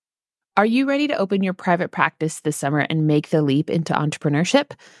Are you ready to open your private practice this summer and make the leap into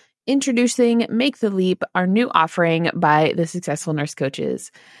entrepreneurship? Introducing Make the Leap, our new offering by the Successful Nurse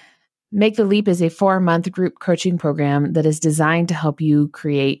Coaches. Make the Leap is a 4-month group coaching program that is designed to help you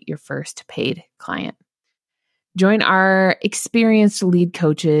create your first paid client. Join our experienced lead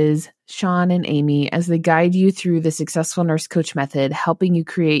coaches, Sean and Amy, as they guide you through the Successful Nurse Coach method, helping you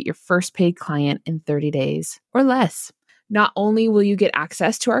create your first paid client in 30 days or less. Not only will you get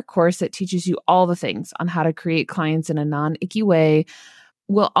access to our course that teaches you all the things on how to create clients in a non-icky way,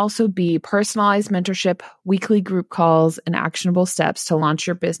 will also be personalized mentorship, weekly group calls, and actionable steps to launch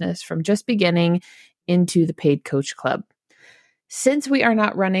your business from just beginning into the paid coach club. Since we are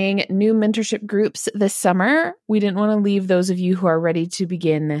not running new mentorship groups this summer, we didn't want to leave those of you who are ready to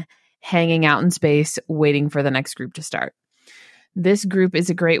begin hanging out in space waiting for the next group to start. This group is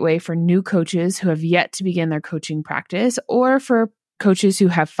a great way for new coaches who have yet to begin their coaching practice or for coaches who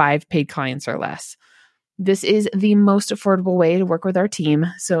have 5 paid clients or less. This is the most affordable way to work with our team,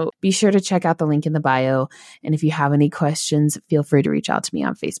 so be sure to check out the link in the bio. And if you have any questions, feel free to reach out to me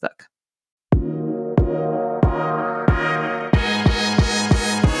on Facebook.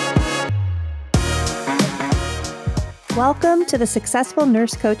 Welcome to the Successful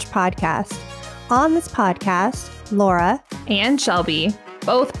Nurse Coach podcast. On this podcast, Laura and Shelby,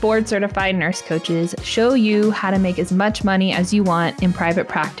 both board-certified nurse coaches, show you how to make as much money as you want in private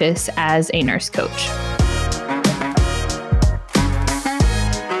practice as a nurse coach.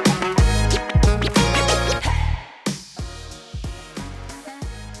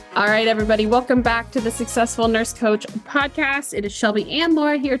 All right, everybody, welcome back to the Successful Nurse Coach podcast. It is Shelby and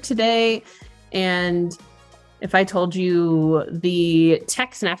Laura here today, and if I told you the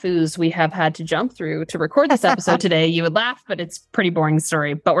tech snafus we have had to jump through to record this episode today, you would laugh, but it's a pretty boring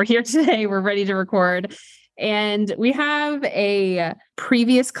story. But we're here today. We're ready to record. And we have a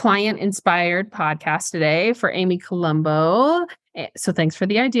previous client-inspired podcast today for Amy Colombo. So thanks for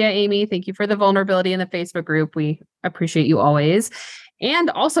the idea, Amy. Thank you for the vulnerability in the Facebook group. We appreciate you always.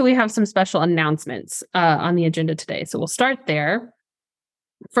 And also, we have some special announcements on the agenda today. So we'll start there.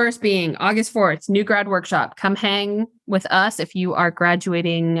 First being August 4th, new grad workshop. Come hang with us if you are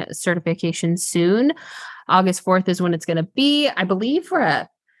graduating certification soon. August 4th is when it's going to be. I believe we're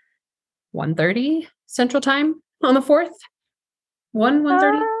at 1:30 Central Time on the 4th.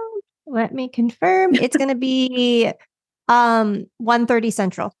 1:30? Let me confirm. It's going to be 1:30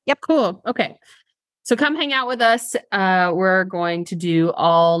 Central. Yep. Cool. Okay. So come hang out with us. We're going to do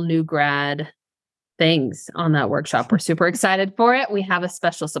all new grad things on that workshop. We're super excited for it. We have a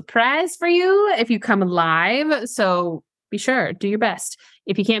special surprise for you if you come live. So be sure, do your best.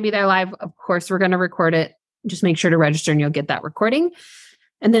 If you can't be there live, of course, we're going to record it. Just make sure to register and you'll get that recording.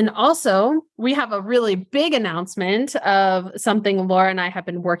 And then also, we have a really big announcement of something Laura and I have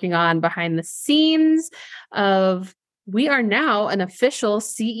been working on behind the scenes of we are now an official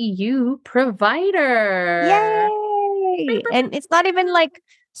CEU provider. Yay! And it's not even like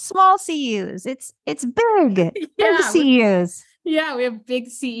small CEUs. It's big. Yeah, big CEUs. Yeah, we have big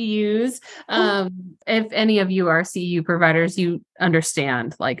CEUs. If any of you are CEU providers, you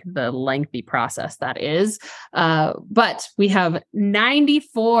understand like the lengthy process that is. But we have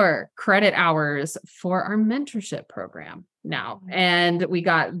 94 credit hours for our mentorship program now. And we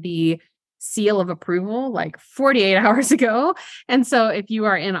got the seal of approval like 48 hours ago. And so if you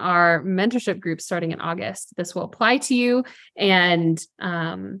are in our mentorship group starting in August, this will apply to you. And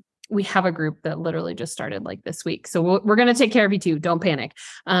we have a group that literally just started like this week. So we're going to take care of you too. Don't panic.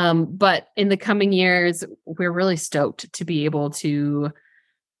 But in the coming years, we're really stoked to be able to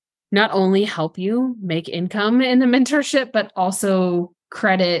not only help you make income in the mentorship, but also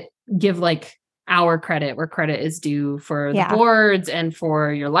give like our credit where credit is due for the boards and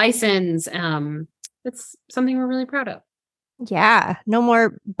for your license. It's something we're really proud of. Yeah. No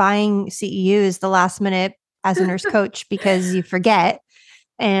more buying CEUs the last minute as a nurse coach because you forget.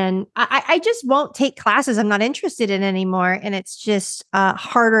 And I just won't take classes I'm not interested in anymore. And it's just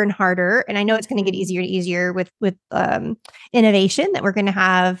harder and harder. And I know it's going to get easier and easier with innovation that we're going to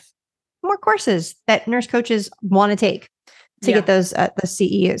have more courses that nurse coaches want to take to get those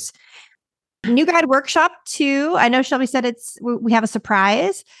CEUs. New grad workshop too. I know Shelby said we have a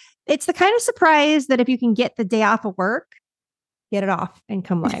surprise. It's the kind of surprise that if you can get the day off of work, get it off and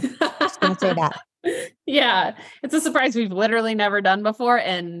come live. Just going to say that. Yeah, it's a surprise we've literally never done before,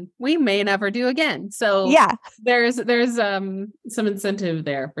 and we may never do again. So yeah, there's some incentive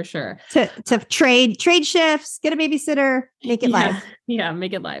there for sure to trade shifts, get a babysitter, make it live. Yeah,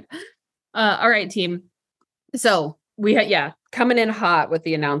 make it live. All right, team. So we coming in hot with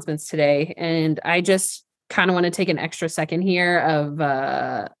the announcements today, and I just kind of want to take an extra second here of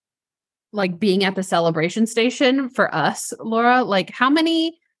like being at the celebration station for us, Laura, like how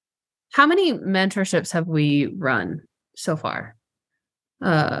many mentorships have we run so far?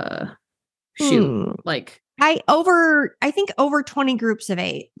 Like I think over 20 groups of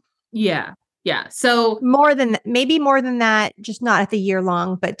 8. Yeah. Yeah. So maybe more than that, just not at the year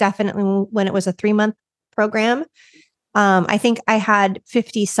long, but definitely when it was a 3-month program. I think I had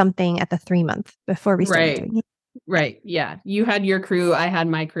 50 something at the 3-month before we started doing it. Right. Yeah. You had your crew. I had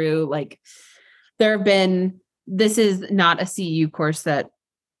my crew. Like this is not a CEU course that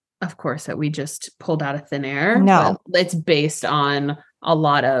we just pulled out of thin air. No, it's based on a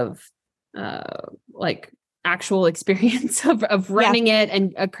lot of like actual experience of running it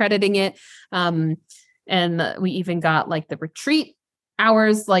and accrediting it. And we even got like the retreat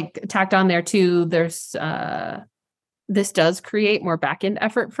hours like tacked on there too. There's this does create more back-end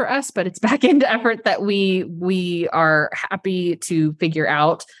effort for us, but it's back-end effort that we are happy to figure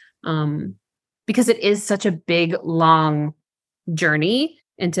out because it is such a big, long journey,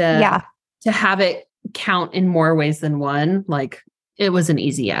 and to have it count in more ways than one, like it was an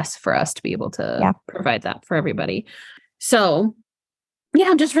easy yes for us to be able to provide that for everybody. So yeah,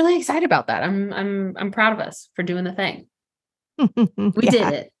 I'm just really excited about that. I'm proud of us for doing the thing. We did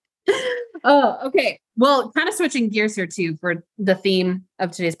it. Oh, okay. Well, kind of switching gears here too for the theme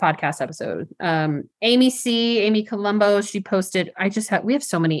of today's podcast episode. Amy Colombo, she posted, we have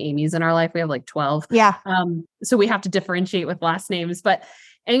so many Amy's in our life. We have like 12. Yeah. So we have to differentiate with last names, but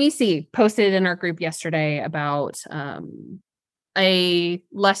Amy C posted in our group yesterday about a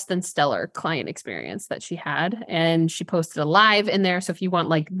less than stellar client experience that she had. And she posted a live in there. So if you want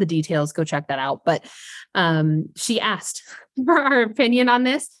like the details, go check that out. But she asked for our opinion on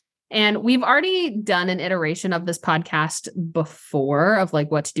this. And we've already done an iteration of this podcast before of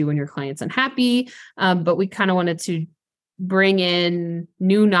like what to do when your client's unhappy. But we kind of wanted to bring in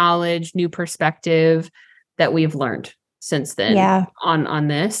new knowledge, new perspective that we've learned since then on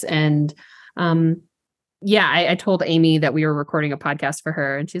this. And I told Amy that we were recording a podcast for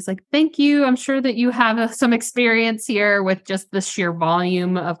her, and she's like, thank you. I'm sure that you have some experience here with just the sheer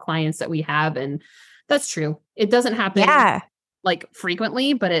volume of clients that we have. And that's true. It doesn't happen like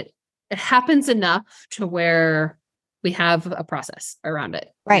frequently, but it happens enough to where we have a process around it.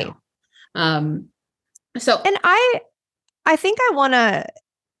 Right. You know? And I think I want to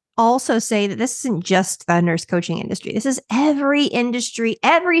also say that this isn't just the nurse coaching industry. This is every industry,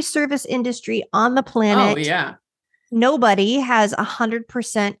 every service industry on the planet. Oh, yeah. Nobody has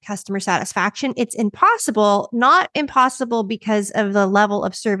 100% customer satisfaction. It's impossible, not impossible because of the level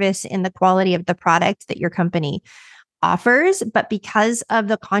of service and the quality of the product that your company offers, but because of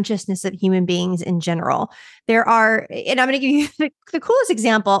the consciousness of human beings in general. There are, and I'm going to give you the coolest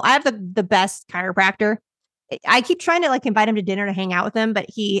example. I have the best chiropractor. I keep trying to like invite him to dinner to hang out with him, but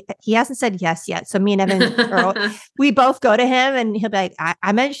he hasn't said yes yet. So me and Evan, we both go to him and he'll be like,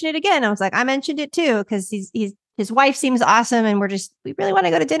 I mentioned it again. I was like, I mentioned it too, because his wife seems awesome. And we really want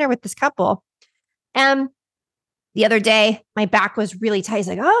to go to dinner with this couple. And the other day, my back was really tight. He's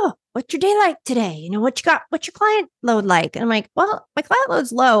like, oh, what's your day like today? You know, what you got? What's your client load like? And I'm like, well, my client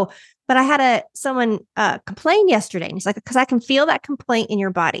load's low, but I had someone complain yesterday. And he's like, because I can feel that complaint in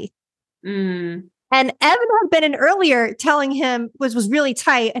your body. Mm. And Evan had been in earlier telling him was really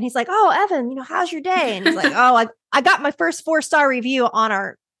tight. And he's like, oh, Evan, you know, how's your day? And he's like, oh, I got my first 4-star review on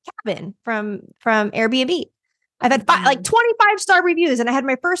our cabin from Airbnb. I've had 25-star reviews, and I had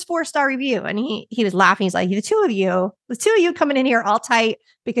my first 4-star review. And he was laughing. He's like, the two of you coming in here all tight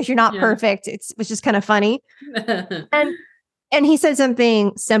because you're not perfect. It was just kind of funny. and he said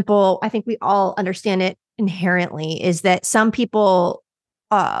something simple. I think we all understand it inherently, is that some people's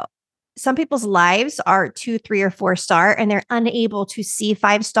lives are 2, 3, or 4-star, and they're unable to see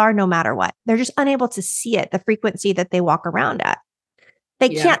 5-star no matter what. They're just unable to see it, the frequency that they walk around at. They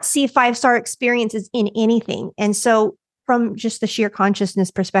can't see 5-star experiences in anything. And so from just the sheer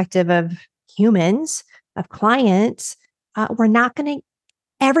consciousness perspective of humans, of clients,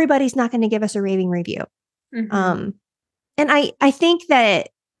 everybody's not going to give us a raving review. Mm-hmm. And I think that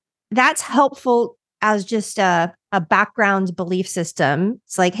that's helpful as just a background belief system.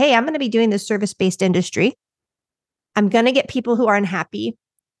 It's like, hey, I'm going to be doing this service-based industry. I'm going to get people who are unhappy.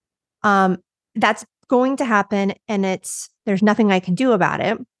 That's going to happen, and there's nothing I can do about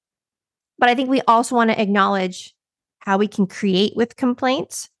it. But I think we also want to acknowledge how we can create with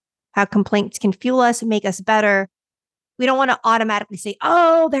complaints, how complaints can fuel us and make us better. We don't want to automatically say,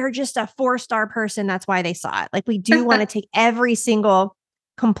 oh, they're just a 4-star person, that's why they saw it. Like, we do want to take every single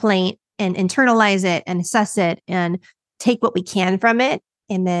complaint and internalize it and assess it and take what we can from it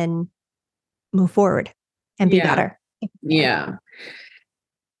and then move forward and be better. Yeah.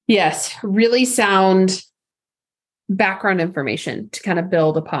 Yes, really sound background information to kind of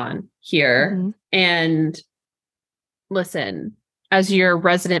build upon here. Mm-hmm. And listen, as your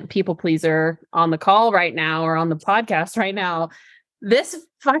resident people pleaser on the call right now or on the podcast right now, this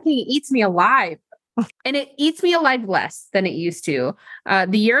fucking eats me alive. And it eats me alive less than it used to.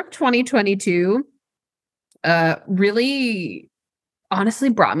 The year of 2022 really honestly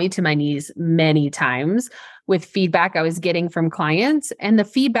brought me to my knees many times with feedback I was getting from clients. And the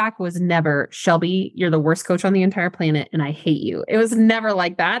feedback was never, Shelby, you're the worst coach on the entire planet and I hate you. It was never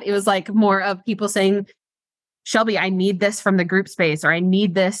like that. It was like more of people saying, Shelby, I need this from the group space, or I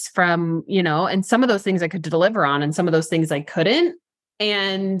need this from, and some of those things I could deliver on and some of those things I couldn't.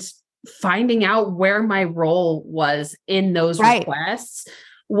 And finding out where my role was in those requests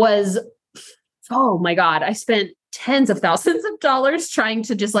was, oh my God, I spent tens of thousands of dollars trying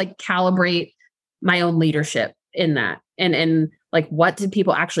to just like calibrate my own leadership in that. And like, what did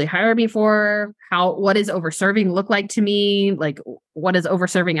people actually hire me for? What does overserving look like to me? Like, what does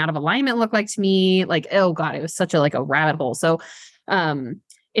overserving out of alignment look like to me? Like, oh God, it was such a rabbit hole. So,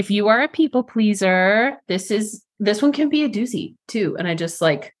 if you are a people pleaser, this one can be a doozy too. And I just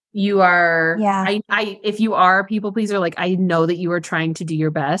you are, if you are a people pleaser, I know that you are trying to do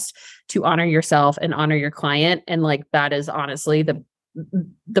your best to honor yourself and honor your client. And that is honestly the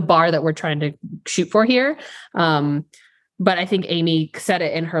bar that we're trying to shoot for here. But I think Amy said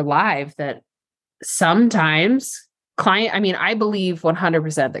it in her live that sometimes I believe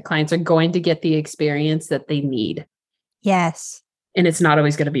 100% that clients are going to get the experience that they need. Yes. And it's not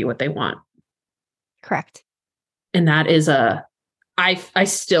always going to be what they want. Correct. And that is I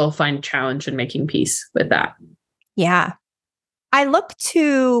still find a challenge in making peace with that. Yeah. I look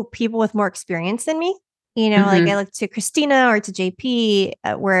to people with more experience than me. I look to Christina or to JP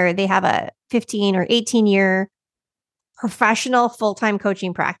where they have a 15 or 18 year professional full-time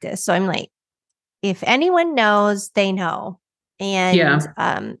coaching practice. So I'm like, if anyone knows, they know. And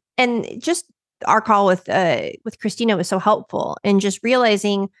and just our call with Christina was so helpful in just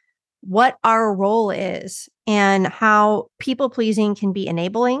realizing what our role is and how people pleasing can be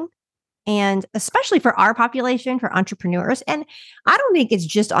enabling. And especially for our population, for entrepreneurs. And I don't think it's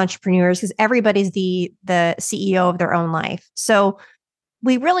just entrepreneurs because everybody's the CEO of their own life. So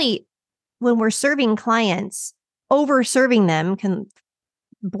we really, when we're serving clients, over serving them can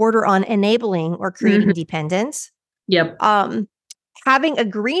border on enabling or creating dependence. Yep. Having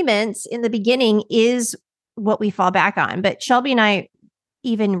agreements in the beginning is what we fall back on. But Shelby and I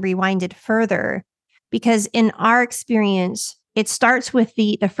even rewinded further because in our experience, it starts with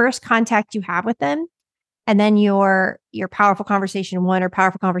the first contact you have with them, and then your powerful conversation 1 or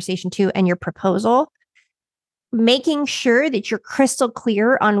powerful conversation 2 and your proposal, making sure that you're crystal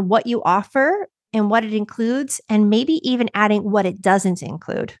clear on what you offer and what it includes, and maybe even adding what it doesn't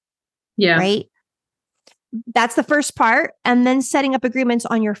include. Yeah. Right. That's the first part. And then setting up agreements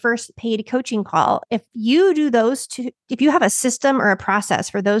on your first paid coaching call. If you do those two, if you have a system or a process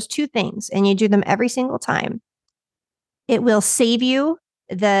for those two things and you do them every single time, it will save you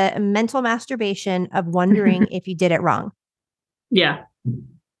the mental masturbation of wondering if you did it wrong. Yeah.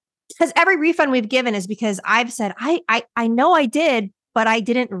 Because every refund we've given is because I've said, I know I did, but I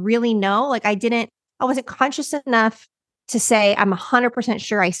didn't really know. I wasn't conscious enough to say, I'm 100%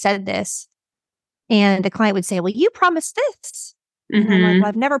 sure I said this. And the client would say, well, you promised this. And I'm like, well,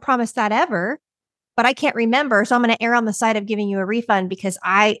 I've never promised that ever, but I can't remember. So I'm going to err on the side of giving you a refund because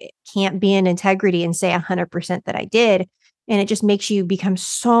I can't be in integrity and say 100% that I did. And it just makes you become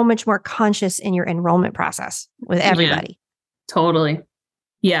so much more conscious in your enrollment process with everybody. Yeah, totally.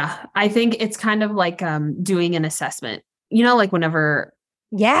 Yeah. I think it's kind of like doing an assessment, whenever.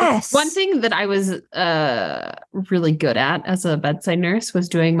 Yes. One thing that I was really good at as a bedside nurse was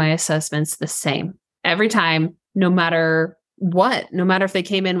doing my assessments the same every time, no matter if they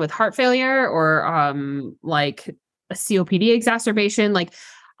came in with heart failure or a COPD exacerbation,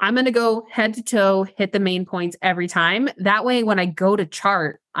 I'm going to go head to toe, hit the main points every time. That way, when I go to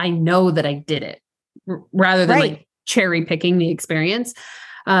chart, I know that I did it rather than cherry picking the experience.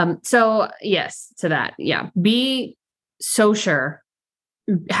 So yes, to that. Yeah. Be so sure.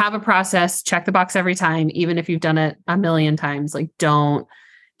 Have a process, check the box every time, even if you've done it a million times. Don't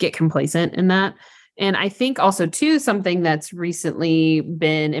get complacent in that. And I think also too, something that's recently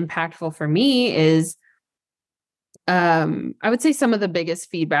been impactful for me is, I would say some of the biggest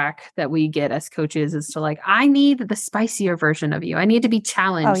feedback that we get as coaches is to I need the spicier version of you. I need to be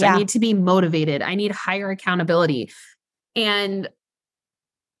challenged. I need to be motivated. I need higher accountability. And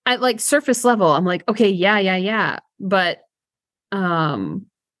at surface level, I'm like, okay, yeah. But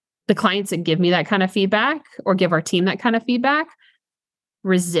the clients that give me that kind of feedback or give our team that kind of feedback,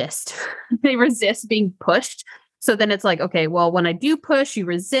 resist. They resist being pushed. So then it's like, okay, well, when I do push, you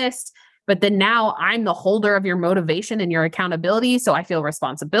resist, but then now I'm the holder of your motivation and your accountability. So I feel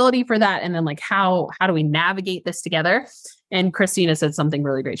responsibility for that. And then like, how do we navigate this together? And Christina said something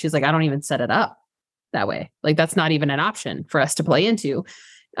really great. She's like, I don't even set it up that way. Like, that's not even an option for us to play into,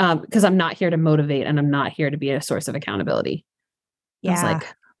 because I'm not here to motivate and I'm not here to be a source of accountability. Yeah. I was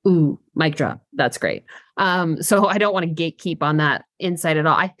like, ooh, mic drop. That's great. So I don't want to gatekeep on that insight at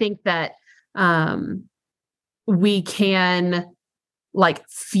all. I think that we can like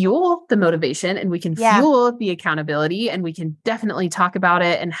fuel the motivation and we can fuel the accountability, and we can definitely talk about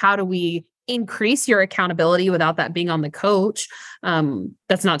it. And how do we increase your accountability without that being on the coach?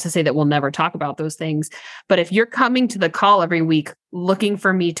 That's not to say that we'll never talk about those things, but if you're coming to the call every week looking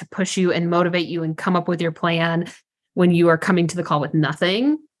for me to push you and motivate you and come up with your plan, when you are coming to the call with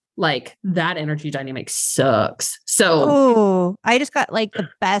nothing, like that energy dynamic sucks. So, I just got like the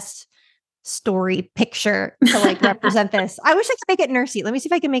best story picture to like represent this. I wish I could make it nursey. Let me see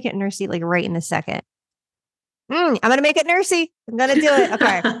if I can make it nursey like right in a second. I'm going to make it nursey. I'm going to do it.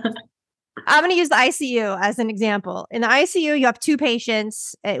 Okay. I'm going to use the ICU as an example. In the ICU, you have two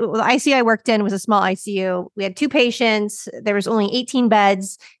patients. The ICU I worked in was a small ICU. We had two patients. There was only 18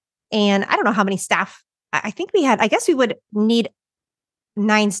 beds, and I don't know how many staff. I think I guess we would need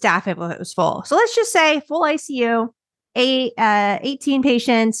 9 staff if it was full. So let's just say full ICU, 18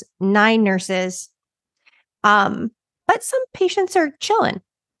 patients, 9 nurses. But some patients are chilling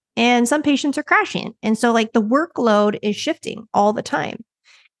and some patients are crashing. And so like the workload is shifting all the time.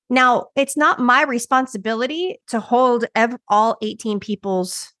 Now, it's not my responsibility to hold all 18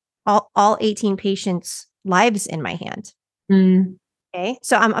 patients' lives in my hand. Okay.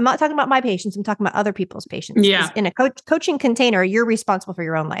 So I'm not talking about my patients. I'm talking about other people's patients. Yeah. In a coaching container, you're responsible for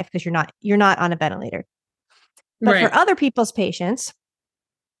your own life because you're not on a ventilator. But for other people's patients,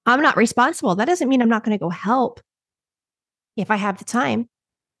 I'm not responsible. That doesn't mean I'm not going to go help if I have the time.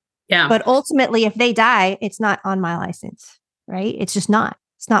 Yeah. But ultimately, if they die, it's not on my license, right? It's just not.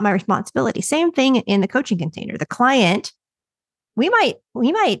 It's not my responsibility. Same thing in the coaching container. The client, we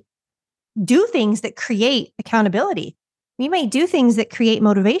might do things that create accountability. We might do things that create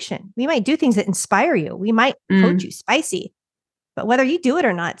motivation. We might do things that inspire you. We might coach you spicy, but whether you do it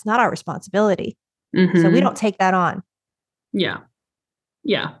or not, it's not our responsibility. So we don't take that on. Yeah.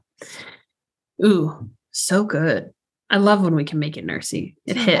 Yeah. Ooh, so good. I love when we can make it nursey.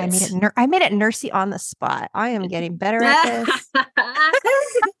 It hits. I made it nursey on the spot. I am getting better at this.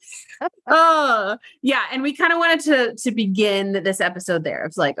 Oh, yeah. And we kind of wanted to begin this episode there.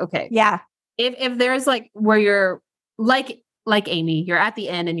 It's like, okay. Yeah. If there's like where you're like Amy, you're at the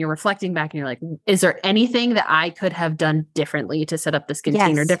end and you're reflecting back and you're like, is there anything that I could have done differently to set up this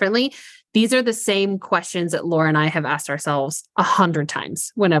container differently? These are the same questions that Laura and I have asked ourselves 100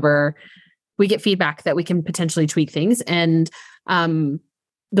 times whenever we get feedback that we can potentially tweak things. And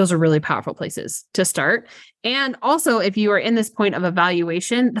those are really powerful places to start. And also, if you are in this point of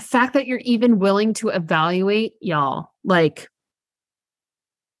evaluation, the fact that you're even willing to evaluate, y'all, like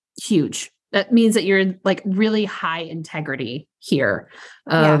huge. That means that you're like really high integrity here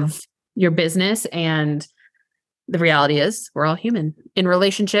of your business. And the reality is we're all human in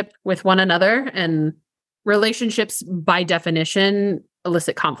relationship with one another, and relationships by definition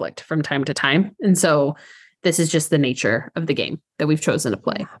elicit conflict from time to time. And so this is just the nature of the game that we've chosen to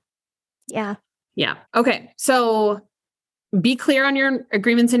play. Yeah. Yeah. Okay. So be clear on your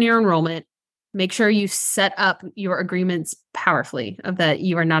agreements in your enrollment. Make sure you set up your agreements powerfully of that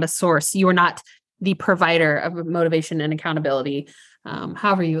you are not a source. You are not the provider of motivation and accountability.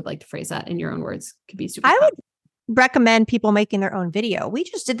 However you would like to phrase that in your own words could be super. I would recommend people making their own video. We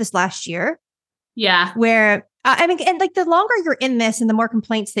just did this last year. Yeah. Where, and like the longer you're in this and the more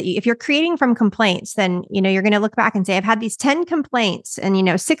complaints that if you're creating from complaints, then, you're going to look back and say, I've had these 10 complaints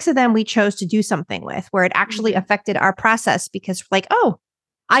and, 6 of them we chose to do something with where it actually affected our process because like, oh,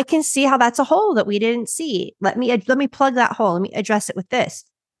 I can see how that's a hole that we didn't see. Let me plug that hole. Let me address it with this.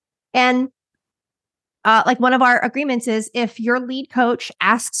 And like one of our agreements is if your lead coach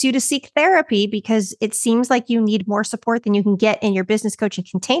asks you to seek therapy because it seems like you need more support than you can get in your business coaching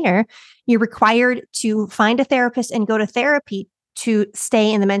container, you're required to find a therapist and go to therapy to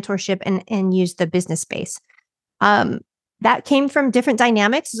stay in the mentorship and use the business space. That came from different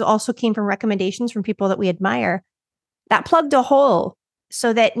dynamics. It also came from recommendations from people that we admire. That plugged a hole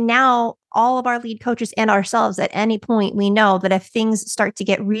so that now all of our lead coaches and ourselves at any point, we know that if things start to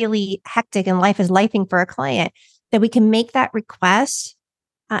get really hectic and life is lifing for a client, that we can make that request.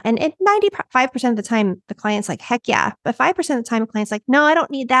 And 95% of the time, the client's like, heck yeah. But 5% of the time, the client's like, no, I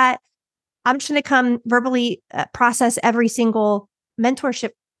don't need that. I'm just going to come verbally process every single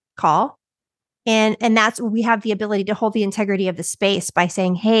mentorship call. And that's where we have the ability to hold the integrity of the space by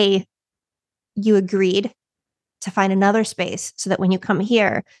saying, hey, you agreed to find another space so that when you come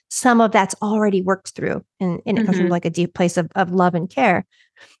here, some of that's already worked through and it comes from like a deep place of love and care.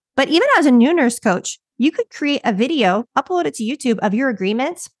 But even as a new nurse coach, you could create a video, upload it to YouTube of your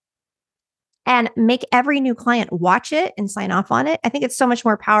agreements and make every new client watch it and sign off on it. I think it's so much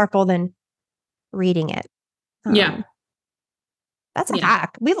more powerful than reading it. That's a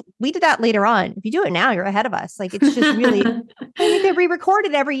hack. We did that later on. If you do it now, you're ahead of us. Like it's just really, you could re-record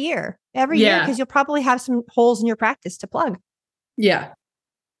it every year, because you'll probably have some holes in your practice to plug. Yeah.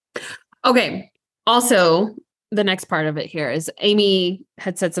 Okay. Also, the next part of it here is Amy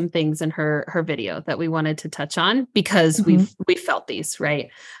had said some things in her video that we wanted to touch on because we felt these,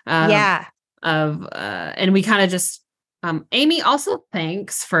 right? And we kind of just, Amy also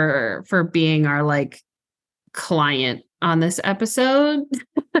thanks for being our like client on this episode.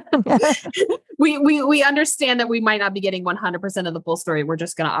 we understand that we might not be getting 100% of the full story. We're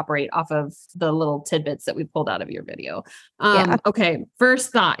just going to operate off of the little tidbits that we pulled out of your video. Okay.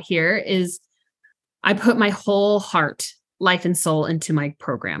 First thought here is I put my whole heart, life and soul into my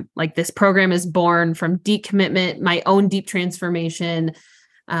program. Like this program is born from deep commitment, my own deep transformation,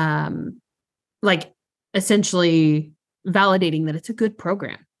 like essentially validating that it's a good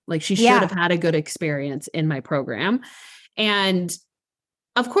program. Like she should have had a good experience in my program. And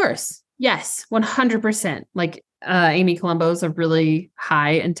of course, yes, 100%. Like Amy Colombo is a really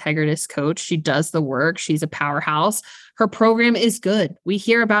high integritous coach. She does the work. She's a powerhouse. Her program is good. We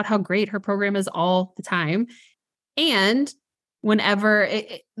hear about how great her program is all the time. And whenever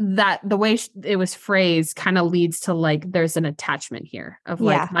the way it was phrased kind of leads to like, there's an attachment here of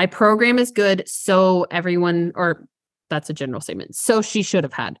like, my program is good. So everyone, or that's a general statement. So she should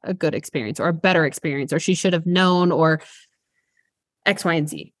have had a good experience or a better experience, or she should have known, or X, Y, and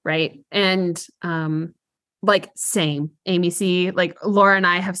Z. Right. And, like same Amy C, like Laura and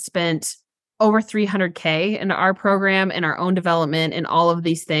I have spent over $300K in our program and our own development and all of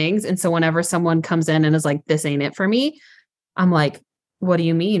these things. And so whenever someone comes in and is like, this ain't it for me, I'm like, what do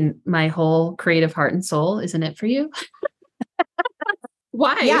you mean? My whole creative heart and soul isn't it for you?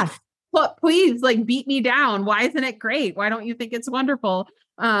 Why? Yeah. Well, please like beat me down. Why isn't it great? Why don't you think it's wonderful?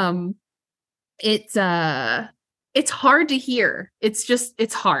 It's hard to hear.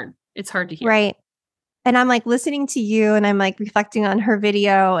 It's hard. It's hard to hear. Right. And I'm like listening to you and I'm like reflecting on her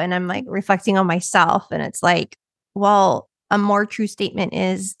video and I'm like reflecting on myself. And it's like, well, a more true statement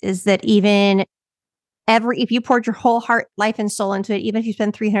is that even if you poured your whole heart, life and soul into it, even if you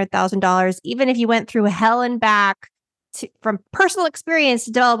spend $300,000, even if you went through hell and back from personal experience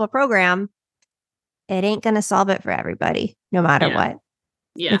to develop a program, it ain't going to solve it for everybody, no matter what.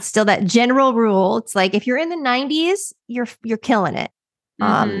 Yeah. It's still that general rule. It's like, if you're in the 90s, you're killing it.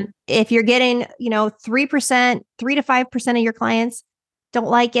 If you're getting, 3%, 3 to 5% of your clients don't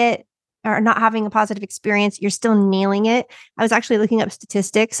like it or not having a positive experience, you're still nailing it. I was actually looking up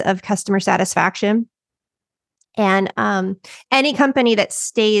statistics of customer satisfaction. And any company that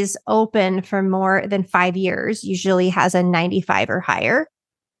stays open for more than 5 years usually has a 95 or higher.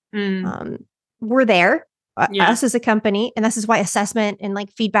 We're there, us as a company, and this is why assessment and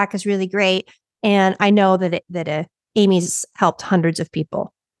like feedback is really great. And I know that Amy's helped hundreds of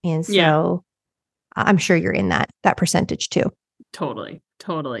people, and so I'm sure you're in that percentage too. Totally,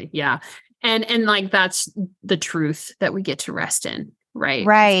 yeah, and like that's the truth that we get to rest in.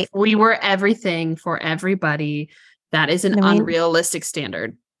 Right. We were everything for everybody. That is an unrealistic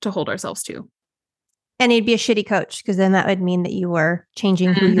standard to hold ourselves to. And you'd be a shitty coach because then that would mean that you were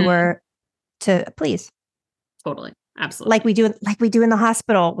changing who you were to please. Totally. Absolutely. Like we do in the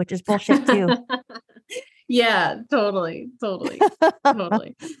hospital, which is bullshit too. Yeah, totally.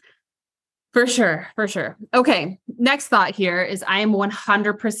 For sure. Okay. Next thought here is I am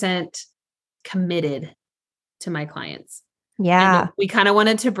 100% committed to my clients. Yeah. And we kind of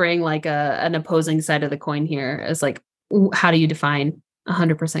wanted to bring like an opposing side of the coin here as like, how do you define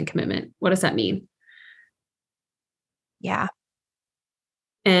 100% commitment? What does that mean? Yeah.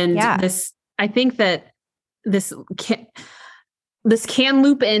 And I think that this can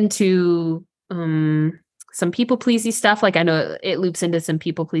loop into some people pleasy stuff. Like I know it loops into some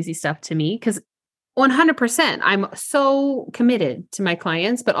people pleasy stuff to me because 100%, I'm so committed to my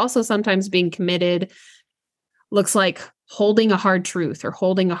clients, but also sometimes being committed looks like holding a hard truth or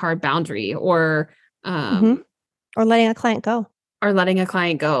holding a hard boundary or letting a client go.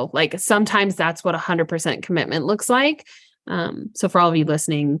 Like sometimes that's what 100% commitment looks like. So for all of you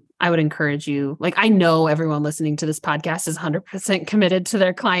listening, I would encourage you, like, I know everyone listening to this podcast is 100% committed to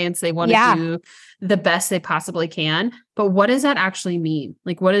their clients. They want to do the best they possibly can. But what does that actually mean?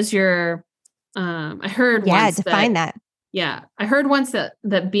 Like, what is your, I heard once define that. Yeah. I heard once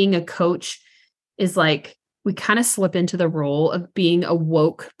that being a coach is like, we kind of slip into the role of being a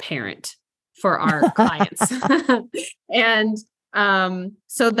woke parent for our clients. And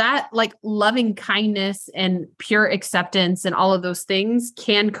so that like loving kindness and pure acceptance and all of those things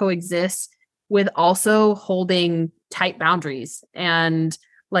can coexist with also holding tight boundaries. And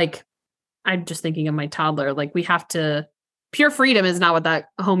like, I'm just thinking of my toddler, like pure freedom is not what that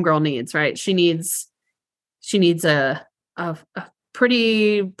homegirl needs, right? She needs a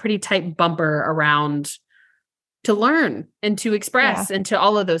pretty tight bumper around to learn and to express and to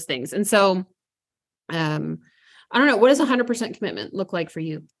all of those things. And so, I don't know, what does 100% commitment look like for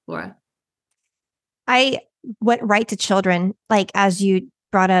you, Laura? I went right to children. Like, as you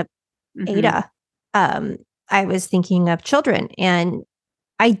brought up Ada, I was thinking of children, and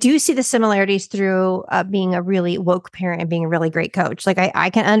I do see the similarities through being a really woke parent and being a really great coach. Like, I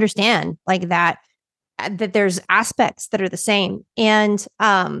can understand like that there's aspects that are the same. And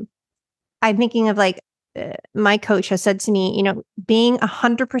I'm thinking of like, my coach has said to me, being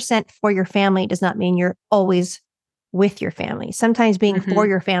 100% for your family does not mean you're always with your family. Sometimes being for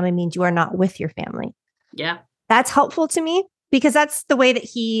your family means you are not with your family. Yeah. That's helpful to me because that's the way that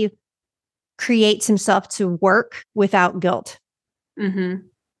he creates himself to work without guilt. And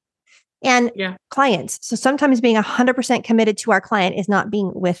clients. So sometimes being 100% committed to our client is not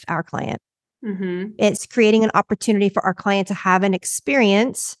being with our client. It's creating an opportunity for our client to have an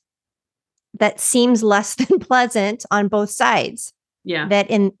experience that seems less than pleasant on both sides. Yeah. That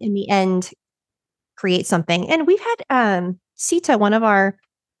in the end create something. And we've had Sita, one of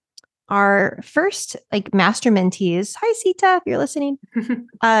our first like master mentees. Hi, Sita, if you're listening.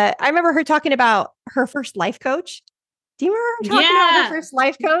 I remember her talking about her first life coach. Do you remember her talking about her first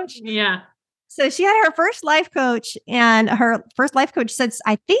life coach? Yeah. So she had her first life coach, and her first life coach said,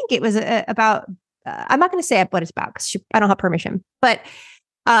 I think it was about, I'm not going to say what it's about because I don't have permission, but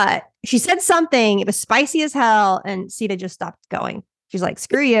she said something, it was spicy as hell, and Sita just stopped going. She's like,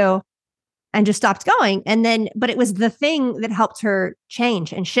 screw you, and just stopped going. And then, but it was the thing that helped her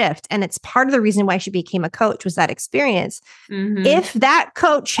change and shift. And it's part of the reason why she became a coach was that experience. If that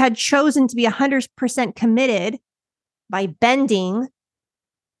coach had chosen to be 100% committed by bending,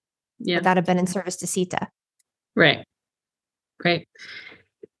 would that have been in service to Sita? Right.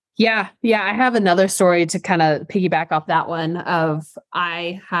 Yeah. I have another story to kind of piggyback off that one of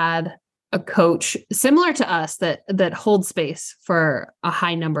I had a coach similar to us that holds space for a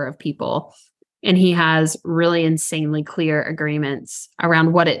high number of people. And he has really insanely clear agreements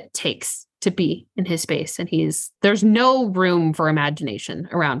around what it takes to be in his space. And there's no room for imagination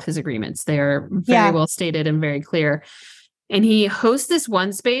around his agreements. They are very well stated and very clear. And he hosts this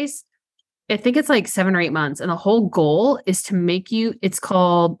one space, I think it's like 7 or 8 months. And the whole goal is to make it's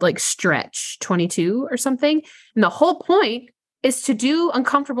called like Stretch 22 or something. And the whole point is to do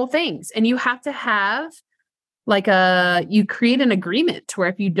uncomfortable things. And you have to have like you create an agreement to where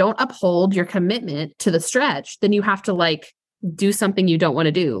if you don't uphold your commitment to the stretch, then you have to like do something you don't want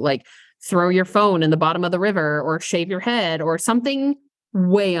to do, like throw your phone in the bottom of the river or shave your head or something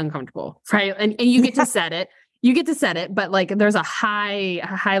way uncomfortable. Right. And you get to set it. You get to set it, but like there's a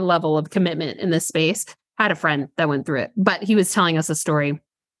high level of commitment in this space. I had a friend that went through it, but he was telling us a story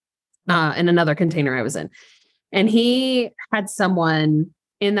in another container I was in. And he had someone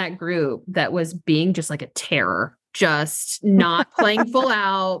in that group that was being just like a terror, just not playing full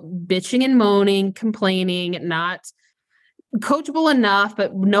out, bitching and moaning, complaining, not coachable enough,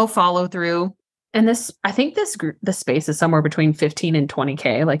 but no follow through. And I think this space is somewhere between 15 and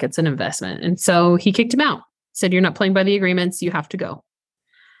 20K, like it's an investment. And so he kicked him out. Said, you're not playing by the agreements. You have to go.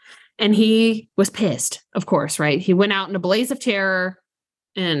 And he was pissed, of course, right? He went out in a blaze of terror.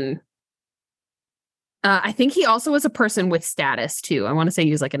 And I think he also was a person with status too. I want to say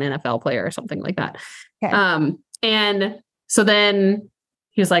he was like an NFL player or something like that. Okay. And so then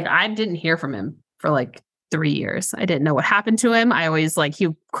he was like, I didn't hear from him for like 3 years. I didn't know what happened to him. I always he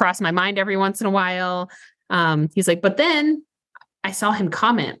crossed my mind every once in a while. He's like, but then I saw him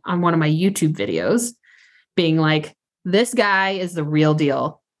comment on one of my YouTube videos being like, this guy is the real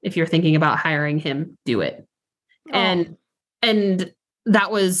deal. If you're thinking about hiring him, do it. Oh. And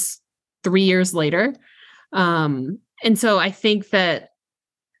that was 3 years later. And so I think that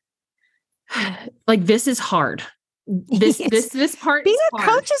like, this is hard. This part being a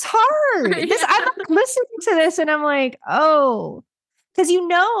coach is hard. I'm listening to this and I'm like, oh, because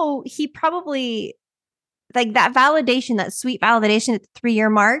he probably like that validation, that sweet validation at the 3-year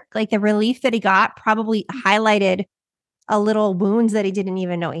mark, like the relief that he got probably highlighted a little wounds that he didn't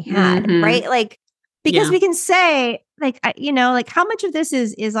even know he had. Right. Like, because we can say like, like how much of this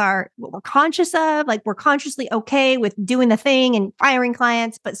is what we're conscious of, like we're consciously okay with doing the thing and firing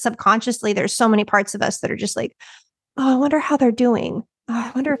clients, but subconsciously there's so many parts of us that are just like, oh, I wonder how they're doing. Oh,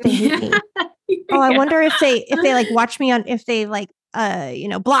 I wonder if they hate me. Oh, I wonder if they like watch me on, if they like,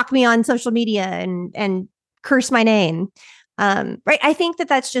 block me on social media and curse my name. Right. I think that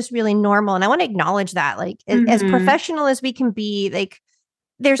that's just really normal. And I want to acknowledge that, like, as professional as we can be, like,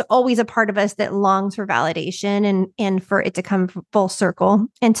 there's always a part of us that longs for validation and for it to come full circle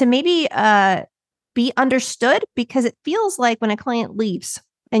and to maybe be understood, because it feels like when a client leaves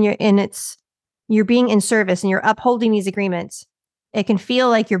and you're being in service and you're upholding these agreements, it can feel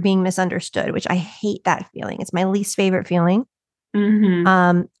like you're being misunderstood, which I hate that feeling. It's my least favorite feeling.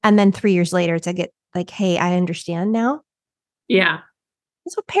 And then 3 years later to get like, hey, I understand now. Yeah.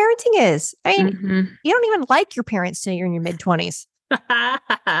 That's what parenting is. I mean, you don't even like your parents till you're in your mid-20s. Oh,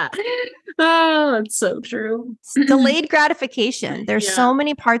 that's so true. It's delayed gratification. There's so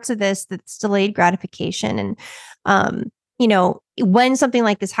many parts of this that's delayed gratification. And, when something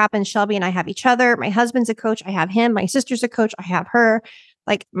like this happens, Shelby and I have each other. My husband's a coach. I have him. My sister's a coach. I have her.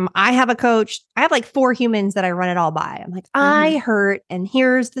 Like, I have a coach. I have like 4 humans that I run it all by. I'm like, I hurt, and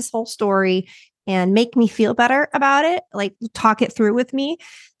here's this whole story, and make me feel better about it. Like, talk it through with me.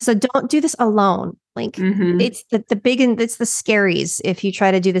 So don't do this alone. Like, it's the big, and it's the scaries if you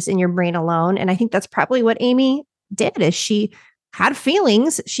try to do this in your brain alone. And I think that's probably what Amy did, is she had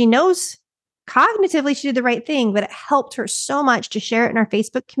feelings. She knows cognitively she did the right thing, but it helped her so much to share it in our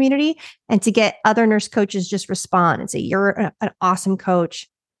Facebook community and to get other nurse coaches just respond and say, you're an awesome coach.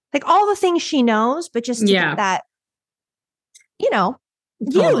 Like, all the things she knows, but just to get that,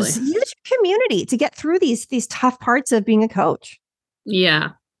 use your community to get through these tough parts of being a coach.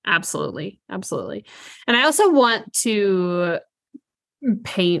 Yeah, absolutely. Absolutely. And I also want to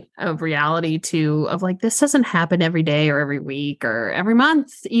paint a reality too of like, this doesn't happen every day or every week or every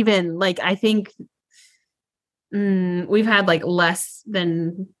month. Even like, I think we've had like less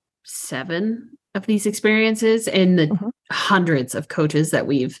than 7 of these experiences in the hundreds of coaches that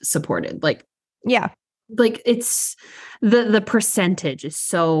we've supported. Like, like it's the percentage is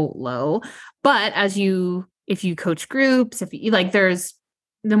so low, but if you coach groups, if you like, there's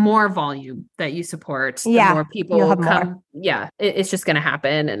the more volume that you support, the more people will come. More. Yeah. It's just going to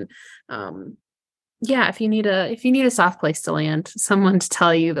happen. And, if you need a soft place to land, someone to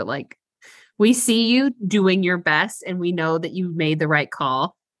tell you that like, we see you doing your best and we know that you made the right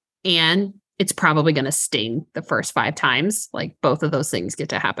call, and it's probably going to sting the first 5 times. Like, both of those things get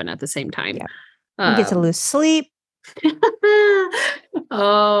to happen at the same time. Yeah. You get to lose sleep.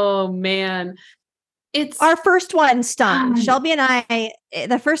 Oh man. It's our first one stung. Shelby and I,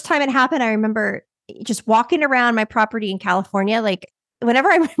 the first time it happened, I remember just walking around my property in California. Like, whenever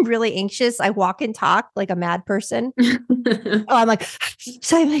I'm really anxious, I walk and talk like a mad person. I'm like,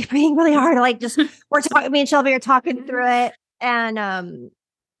 so I'm like breathing really hard. Like, just me and Shelby are talking through it. And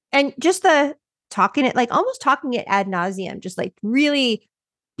just the talking it, like almost talking it ad nauseum, just like really,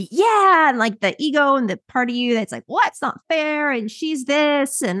 and like the ego and the part of you that's like, well, that's not fair. And she's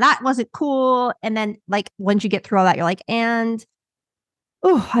this, and that wasn't cool. And then like, once you get through all that, you're like, and,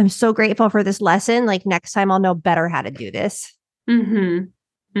 oh, I'm so grateful for this lesson. Like, next time I'll know better how to do this.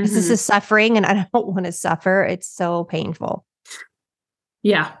 This is suffering, and I don't want to suffer. It's so painful.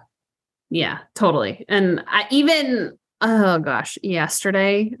 Yeah. Yeah, totally. And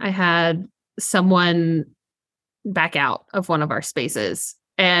yesterday I had someone back out of one of our spaces.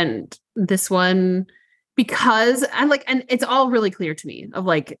 And this one, because and it's all really clear to me of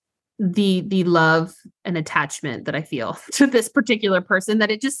like the love and attachment that I feel to this particular person,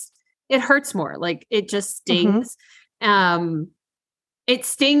 that it hurts more. Like, it just stings. It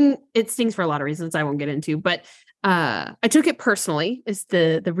stings for a lot of reasons I won't get into, but I took it personally is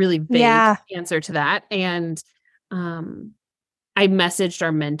the really vague answer to that. And I messaged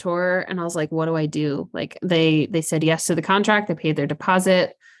our mentor and I was like, what do I do? Like, they said yes to the contract. They paid their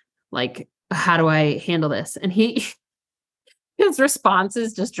deposit. Like, how do I handle this? And his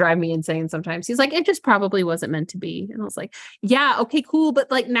responses just drive me insane sometimes. He's like, it just probably wasn't meant to be. And I was like, yeah, okay, cool. But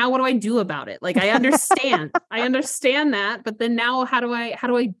like, now what do I do about it? Like, I understand, I understand that, but then now how do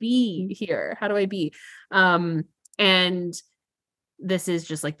I be here? How do I be? And this is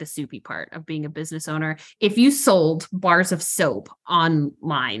just like the soupy part of being a business owner. If you sold bars of soap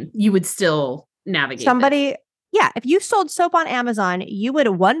online, you would still navigate. Yeah, if you sold soap on Amazon, you would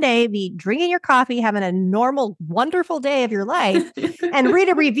one day be drinking your coffee, having a normal, wonderful day of your life, and read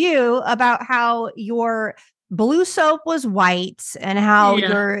a review about how your blue soap was white and how Yeah.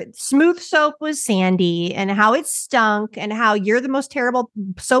 your smooth soap was sandy and how it stunk and how you're the most terrible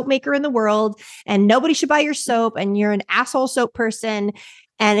soap maker in the world and nobody should buy your soap and you're an asshole soap person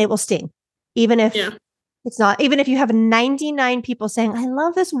and it will sting. Even if Yeah. it's not, even if you have 99 people saying, I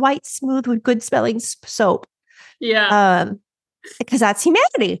love this white, smooth with good smelling soap. Yeah. Because that's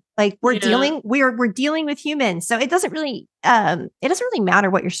humanity. Like we're Yeah. dealing with humans. So it doesn't really matter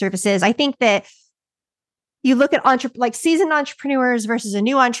what your service is. I think that you look at like seasoned entrepreneurs versus a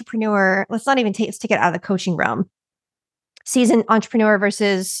new entrepreneur. Let's take it out of the coaching realm. Seasoned entrepreneur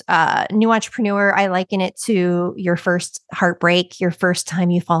versus new entrepreneur. I liken it to your first heartbreak, your first time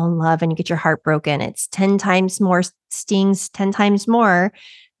you fall in love and you get your heart broken. It's 10 times more stings, 10 times more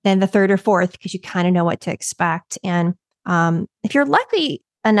than the third or fourth, because you kind of know what to expect. And if you're lucky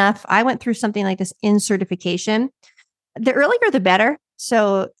enough, I went through something like this in certification. The earlier, the better.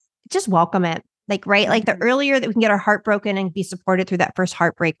 So just welcome it. Like, right. Like the earlier that we can get our heart broken and be supported through that first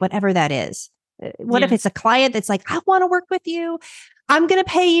heartbreak, whatever that is. What if it's a client that's like, I want to work with you. I'm going to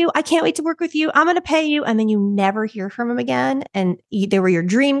pay you. I can't wait to work with you. I'm going to pay you. And then you never hear from them again. And they were your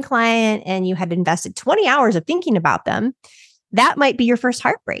dream client and you had invested 20 hours of thinking about them. That might be your first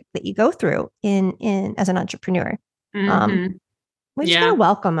heartbreak that you go through in as an entrepreneur. Mm-hmm. We just got to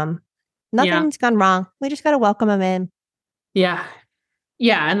welcome them. Nothing's gone wrong. We just got to welcome them in. Yeah.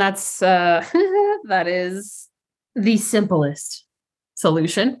 Yeah. And that's, that is the simplest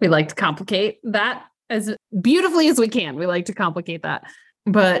solution. We like to complicate that as beautifully as we can. We like to complicate that.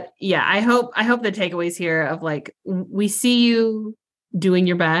 But yeah, I hope the takeaways here of like, we see you doing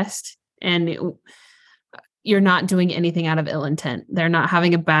your best and you're not doing anything out of ill intent. They're not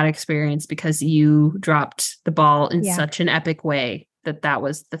having a bad experience because you dropped the ball in such an epic way that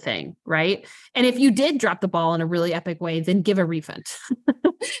was the thing, right? And if you did drop the ball in a really epic way, then give a refund.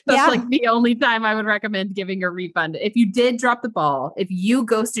 That's like the only time I would recommend giving a refund. If you did drop the ball, if you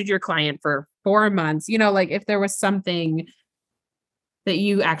ghosted your client for 4 months, like if there was something that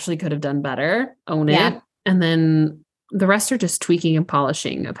you actually could have done better, own it. And then the rest are just tweaking and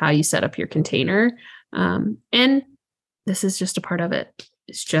polishing of how you set up your container. And this is just a part of it.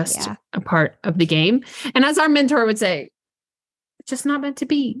 It's just a part of the game. And as our mentor would say, it's just not meant to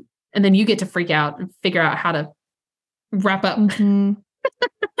be. And then you get to freak out and figure out how to wrap up. Mm-hmm.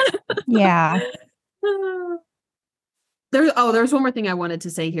 Yeah. There's one more thing I wanted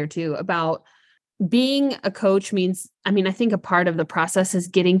to say here too about being a coach means, I think a part of the process is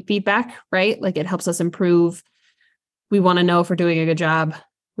getting feedback, right? Like it helps us improve. We want to know if we're doing a good job.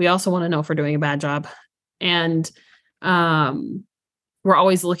 We also want to know if we're doing a bad job. And we're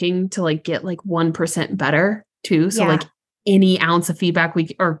always looking to like get like 1% better too. So like any ounce of feedback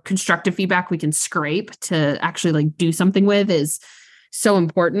or constructive feedback we can scrape to actually like do something with is so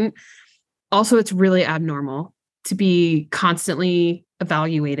important. Also, it's really abnormal to be constantly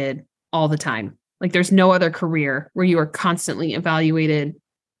evaluated all the time. Like there's no other career where you are constantly evaluated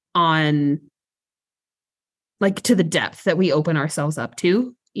on like to the depth that we open ourselves up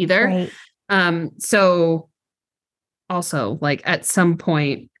to either. Right. So also like at some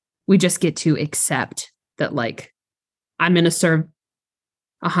point we just get to accept that like I'm going to serve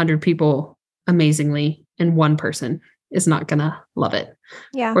 100 people amazingly and one person is not going to love it.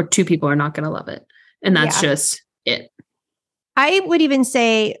 Yeah. Or 2 people are not going to love it. And that's just it. I would even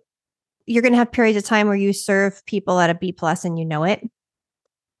say you're going to have periods of time where you serve people at a B+ and you know it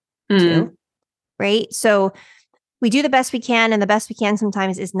too. Right. So we do the best we can, and the best we can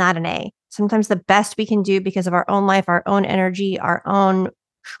sometimes is not an A. Sometimes the best we can do because of our own life, our own energy, our own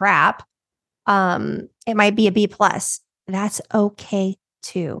crap, it might be a B+. That's okay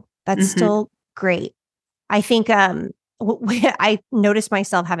too. That's still great. I think I noticed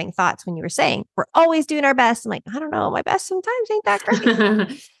myself having thoughts when you were saying we're always doing our best. I'm like, I don't know, my best sometimes ain't that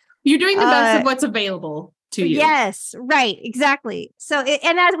great. You're doing the best of what's available to you. Yes, right, exactly. So,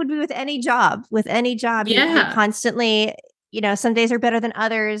 and as would be with any job. With any job, you're constantly, some days are better than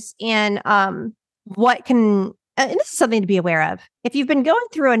others. And and this is something to be aware of. If you've been going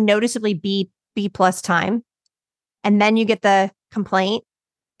through a noticeably B+ time, and then you get the complaint,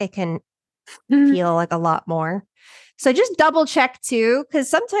 it can feel like a lot more. So just double check too, because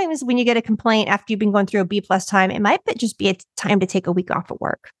sometimes when you get a complaint after you've been going through a B+ time, it might just be a time to take a week off of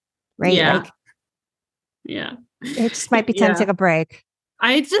work, right? Yeah. It just might be time to take a break.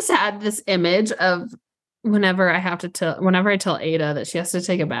 I just had this image of whenever I tell Ada that she has to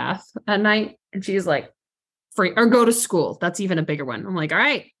take a bath at night and she's like, free or go to school. That's even a bigger one. I'm like, all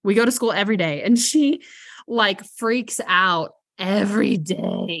right, we go to school every day. And she like freaks out every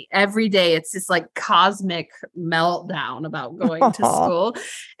day. Every day it's this like cosmic meltdown about going to school.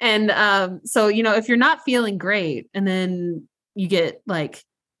 And so, you know, if you're not feeling great and then you get like,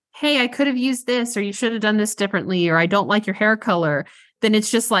 hey, I could have used this, or you should have done this differently, or I don't like your hair color, then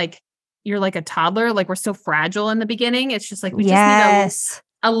it's just like you're like a toddler. Like we're so fragile in the beginning. It's just like we just need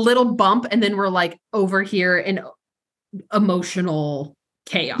a little bump, and then we're like over here in emotional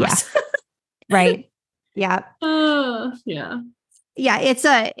chaos. Yeah. Right. Yeah. Yeah. Yeah. It's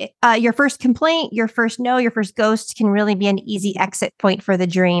your first complaint, your first no, your first ghost can really be an easy exit point for the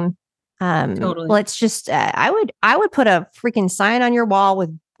dream. Totally. Well, it's just, I would put a freaking sign on your wall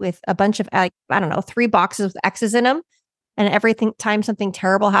with a bunch of, like, I don't know, 3 boxes with X's in them. And everything time something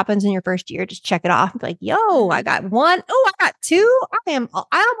terrible happens in your first year, just check it off. Be like, yo, I got 1. Oh, I got 2. I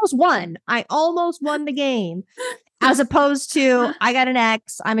almost won. I almost won the game. As opposed to, I got an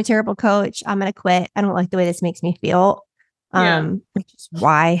X. I'm a terrible coach. I'm going to quit. I don't like the way this makes me feel. Which is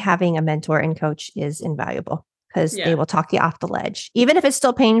why having a mentor and coach is invaluable, because they will talk you off the ledge. Even if it's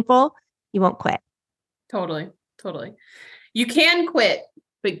still painful, you won't quit. Totally. You can quit,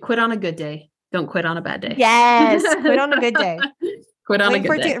 but quit on a good day. Don't quit on a bad day. Yes. Quit on a good day. Quit on a good day.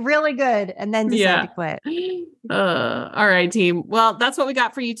 Wait for it to get really good and then decide to quit. All right, team. Well, that's what we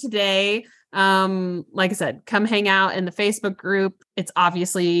got for you today. Like I said, come hang out in the Facebook group. It's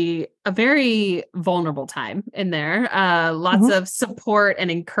obviously a very vulnerable time in there. Lots of support and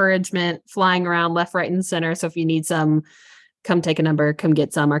encouragement flying around left, right, and center. So if you need some, come take a number, come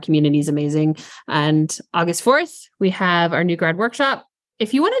get some. Our community is amazing. And August 4th, we have our new grad workshop.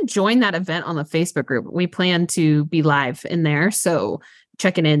 If you want to join that event on the Facebook group, we plan to be live in there. So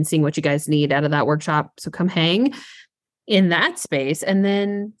checking in, seeing what you guys need out of that workshop. So come hang in that space, and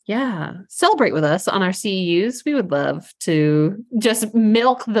then celebrate with us on our CEUs. We would love to just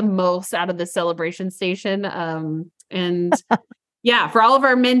milk the most out of the celebration station. And for all of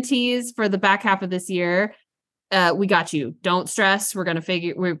our mentees for the back half of this year, we got you. Don't stress. We're gonna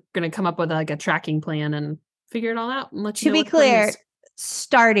come up with like a tracking plan and figure it all out and let you know. To be clear,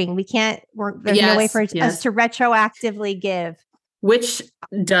 starting, there's no way for us to retroactively give. Which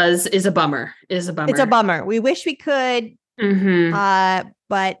is a bummer. It's a bummer. We wish we could,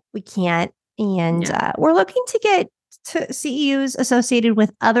 but we can't. And we're looking to get to CEUs associated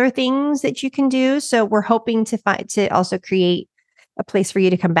with other things that you can do. So we're hoping to also create a place for you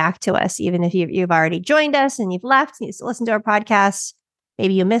to come back to us, even if you've already joined us and you've left and you listen to our podcast.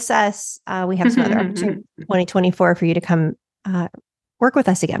 Maybe you miss us. We have some other opportunity 2024 for you to come work with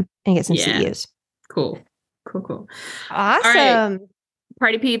us again and get some CEUs. Cool. Awesome. All right.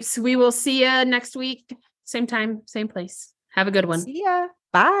 Party peeps, we will see you next week. Same time, same place. Have a good one. See ya.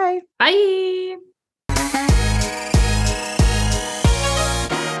 Bye. Bye.